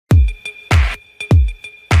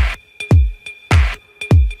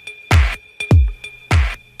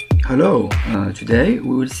Hello, today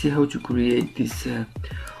we will see how to create this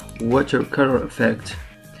watercolor effect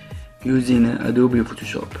using Adobe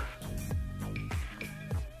Photoshop.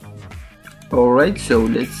 Alright, so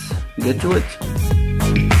let's get to it.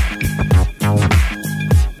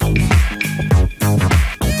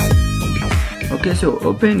 Okay, so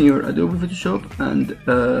open your Adobe Photoshop and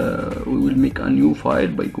we will make a new file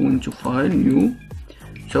by going to File, New.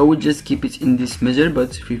 So I will just keep it in this measure,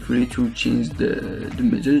 but feel free to change the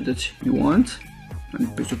measure that you want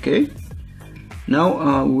and press OK.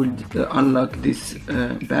 Now we'll unlock this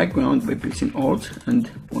background by pressing Alt and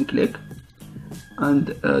one click. And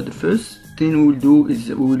the first thing we'll do is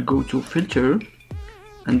we will go to Filter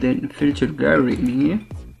and then Filter Gallery in here.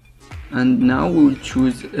 And now we will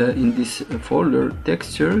choose in this folder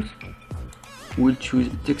Textures, we'll choose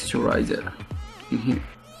Texturizer in here.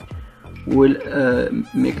 We'll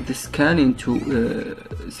make the scaling to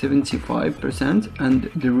 75%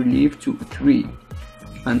 and the relief to 3.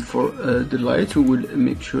 And for the light we will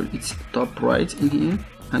make sure it's top right in here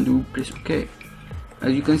and we'll press OK.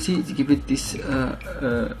 As you can see, it gives it this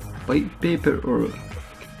paper or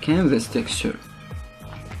canvas texture.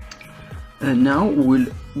 And now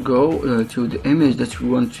we'll go to the image that we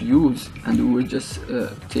want to use and we will just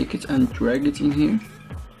take it and drag it in here.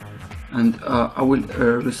 And I will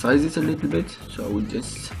resize it a little bit, so I will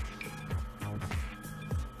just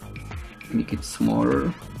make it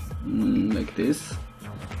smaller, like this,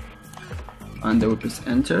 and I will press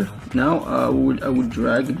enter. Now I will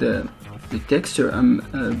drag the texture I'm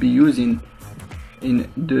be using in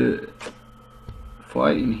the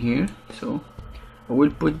file in here. So I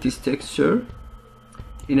will put this texture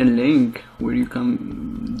in a link where you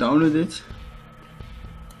can download it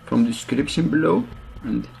from the description below,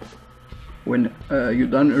 and when you're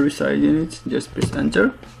done resizing it, just press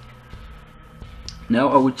enter. Now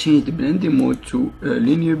I will change the blending mode to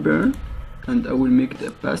linear burn and I will make the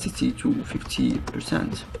opacity to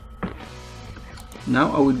 50%.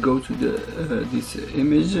 Now I will go to this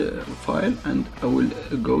image file and I will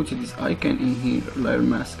go to this icon in here, layer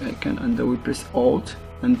mask icon, and I will press Alt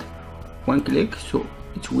and one click, so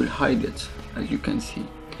it will hide it, as you can see.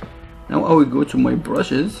 Now I will go to my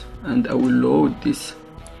brushes and I will load this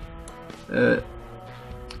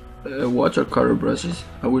watercolor brushes.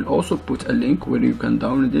 I will also put a link where you can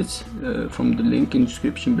download it from the link in the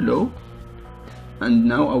description below. And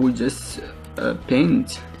now I will just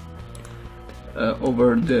paint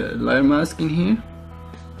over the layer mask in here.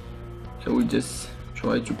 So we just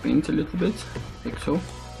try to paint a little bit like so.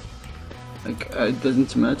 Like it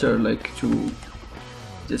doesn't matter, like to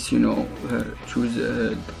just choose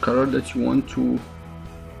the color that you want to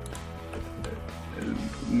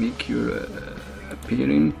make your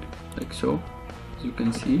appearing, like so, as you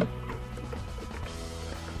can see.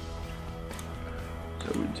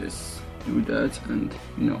 So we just do that and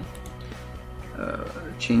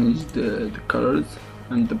change the colors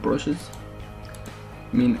and the brushes.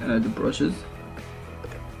 The brushes.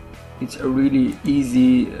 It's a really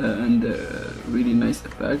easy and really nice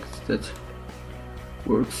effect that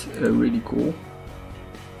works really cool.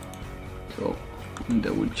 So, and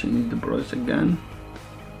I will change the brush again.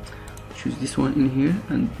 Choose this one in here,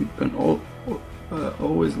 and you can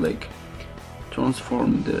always like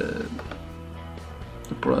transform the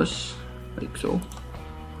brush like so,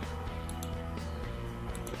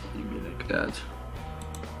 maybe like that,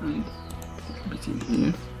 and a bit in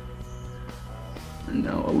here. And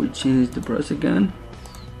now I will change the brush again,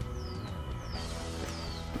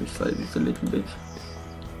 resize it a little bit.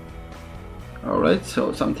 Alright,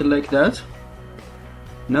 so something like that.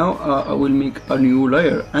 Now I will make a new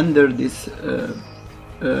layer under this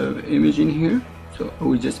image in here. So I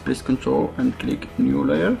will just press Ctrl and click new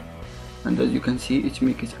layer, and as you can see, it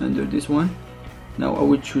makes it under this one. Now I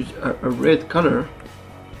will choose a red color,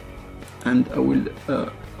 and I will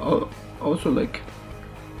also like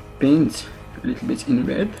paint a little bit in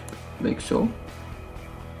red, like so.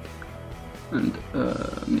 And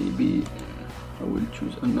maybe I will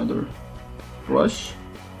choose another brush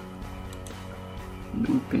and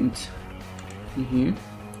we'll paint in here.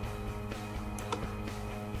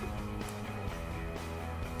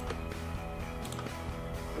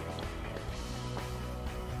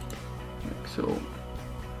 Like so.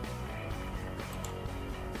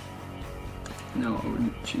 Now I will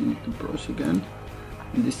change the brush again,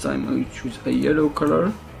 and this time I will choose a yellow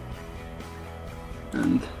color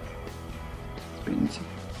and paint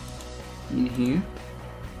in here,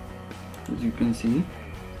 as you can see.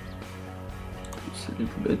 Just a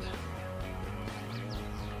little bit.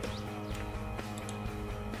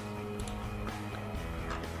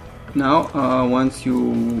 Now once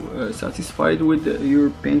you satisfied with your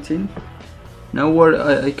painting, now what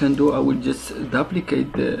I can do, I will just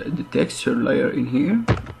duplicate the texture layer in here,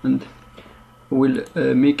 and I will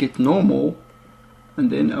make it normal, and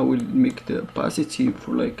then I will make the opacity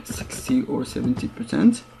for like 60 or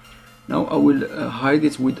 70%. Now I will hide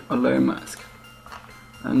it with a layer mask,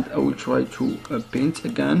 and I will try to paint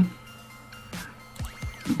again,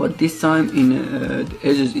 but this time in the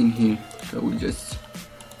edges in here. So I will just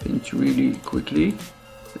paint really quickly,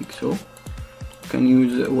 like so. You can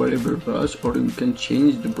use whatever brush, or you can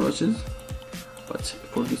change the brushes, but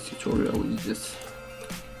for this tutorial I will just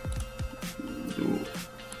do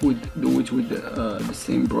it with the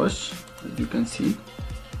same brush, as you can see.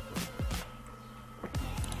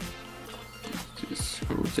 Just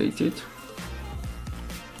rotate it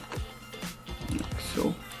like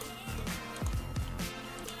so.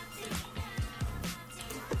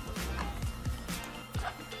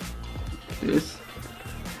 This.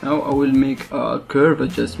 Now I will make a curve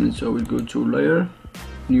adjustment, so I will go to layer,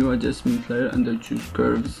 new adjustment layer, and I'll choose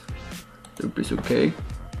curves. So press OK.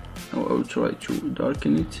 Now I will try to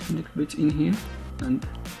darken it a little bit in here, and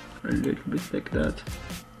a little bit like that,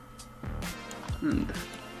 and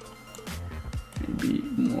maybe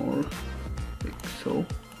more like so.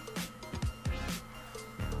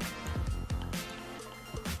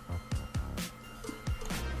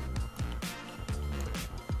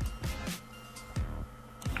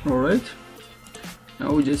 Alright,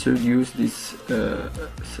 now we just reduce this the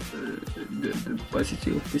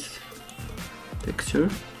opacity of this texture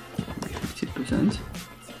 50%,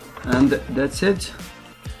 and that's it.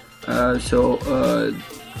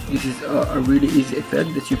 This is a really easy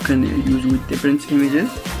effect that you can use with different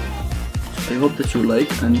images. So I hope that you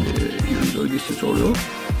like and you enjoyed this tutorial,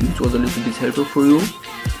 and it was a little bit helpful for you.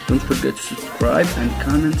 Don't forget to subscribe and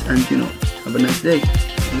comment, and have a nice day.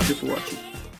 Thank you for watching.